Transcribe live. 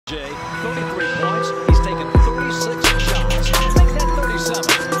33 points. He's taken 36 shots. Make that 37.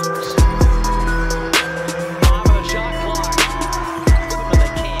 Bottom of the shot clock. But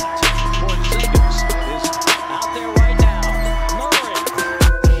they can't. Porzingis is out there right now. Murray.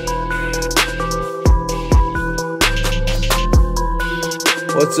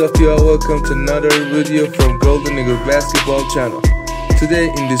 What's up, y'all? Welcome to another video from Golden Eagle Basketball channel. Today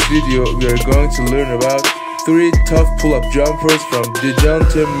in this video we are going to learn about 3 tough pull-up jumpers from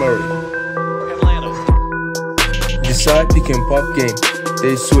Dejounte Murray. Decide pick and pop game.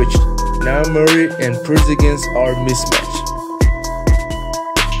 They switched. Now Murray and Porzingis are mismatched.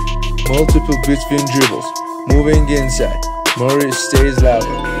 Multiple between dribbles. Moving inside. Murray stays louder.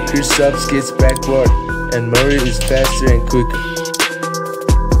 Kristaps gets backward and Murray is faster and quicker.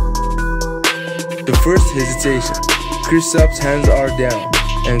 The first hesitation. Kristaps' hands are down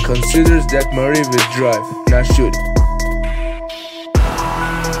and considers that Murray will drive, not shoot.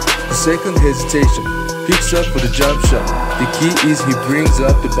 The second hesitation, picks up for the jump shot. The key is he brings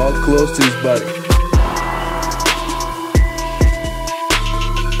up the ball close to his body.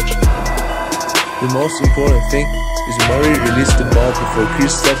 The most important thing is Murray released the ball before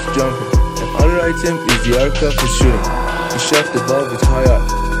Kristaps jumping. Another item is the arc of his shooting. He shot the ball with high arc,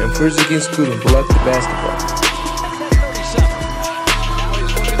 and Porzingis couldn't block the basketball.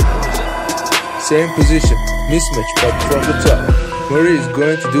 Same position, mismatch, but from the top. Murray is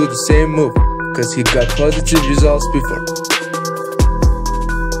going to do the same move because he got positive results before.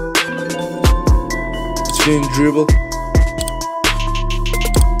 Between dribble.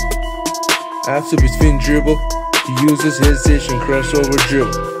 After between dribble, he uses hesitation crossover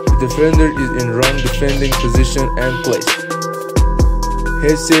dribble. The defender is in wrong defending position and place.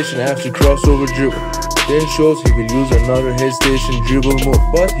 Hesitation after crossover dribble. Then shows he will use another hesitation dribble move,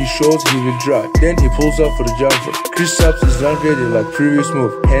 but he shows he will drive. Then he pulls up for the jumper. Kristaps is not ready like previous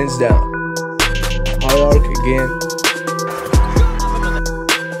move, hands down. High arc again.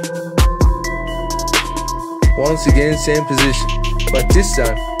 Once again same position, but this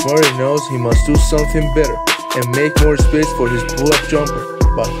time Murray knows he must do something better and make more space for his pull-up jumper.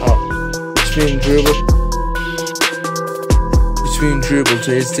 But how? Between dribble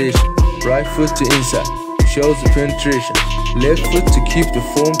to hesitation. Right foot to inside, shows the penetration. Left foot to keep the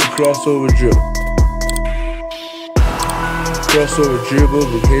form to crossover dribble. Crossover dribble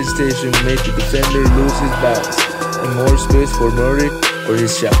with hesitation make the defender lose his balance and more space for Murray for his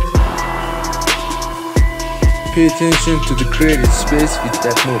shot. Pay attention to the created space with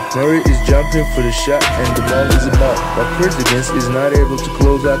that move. Murray is jumping for the shot and the ball is above, but Porzingis is not able to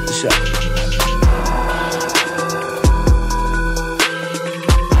close out the shot.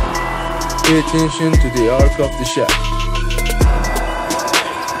 Pay attention to the arc of the shot.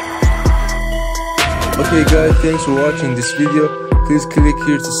 Okay guys, thanks for watching this video. Please click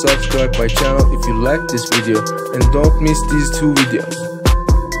here to subscribe my channel if you like this video and don't miss these 2 videos.